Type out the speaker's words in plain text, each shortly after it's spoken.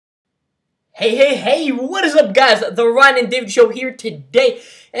Hey, what is up, guys? The Ryan and David Show here today.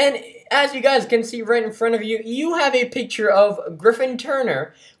 And as you guys can see right in front of you, you have a picture of Griffin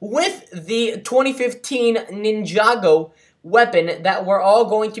Turner with the 2015 Ninjago weapon that we're all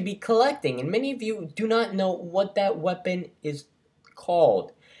going to be collecting. And many of you do not know what that weapon is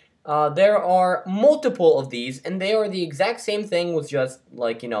called. There are multiple of these, and they are the exact same thing with just,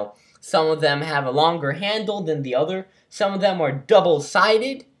 like, some of them have a longer handle than the other. Some of them are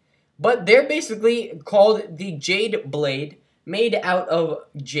double-sided. But they're basically called the Jade Blade, made out of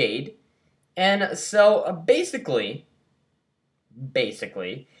jade. And so, basically,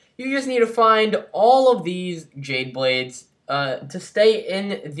 you just need to find all of these Jade Blades to stay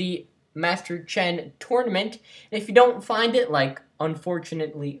in the Master Chen tournament. And if you don't find it, like,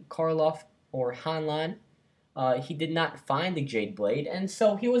 unfortunately, Karloff or Hanlan, he did not find the Jade Blade, and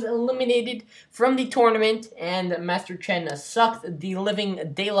so he was eliminated from the tournament, and Master Chen sucked the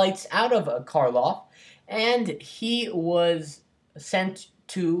living daylights out of Karloff, and he was sent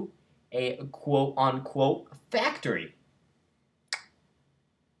to a quote-unquote factory.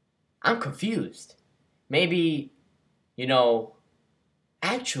 I'm confused. Maybe,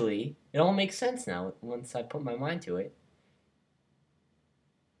 actually, it all makes sense now once I put my mind to it.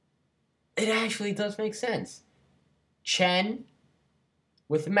 It actually does make sense. Chen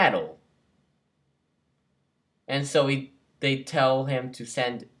with metal. And so they tell him to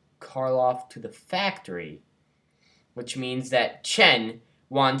send Karloff to the factory, which means that Chen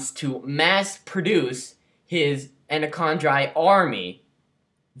wants to mass produce his Anacondri army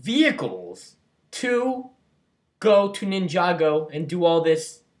vehicles to go to Ninjago and do all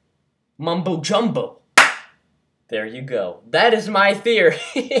this mumbo jumbo. There you go. That is my theory.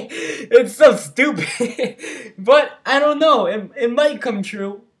 It's so stupid. But I don't know. It might come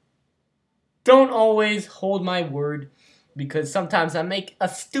true. Don't always hold my word, because sometimes I make a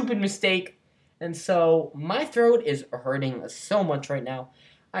stupid mistake. And so my throat is hurting so much right now.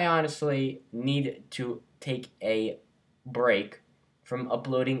 I honestly need to take a break from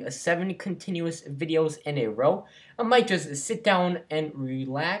uploading 7 continuous videos in a row. I might just sit down and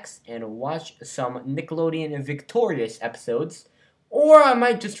relax and watch some Nickelodeon Victorious episodes, or I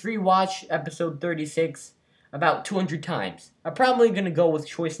might just rewatch episode 36 about 200 times. I'm probably gonna go with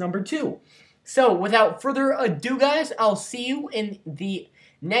choice number 2. So without further ado, guys, I'll see you in the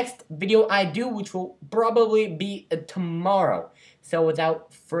next video I do, which will probably be tomorrow. So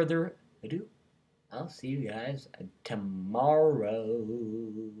without further ado, I'll see you guys tomorrow.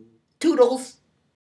 Toodles!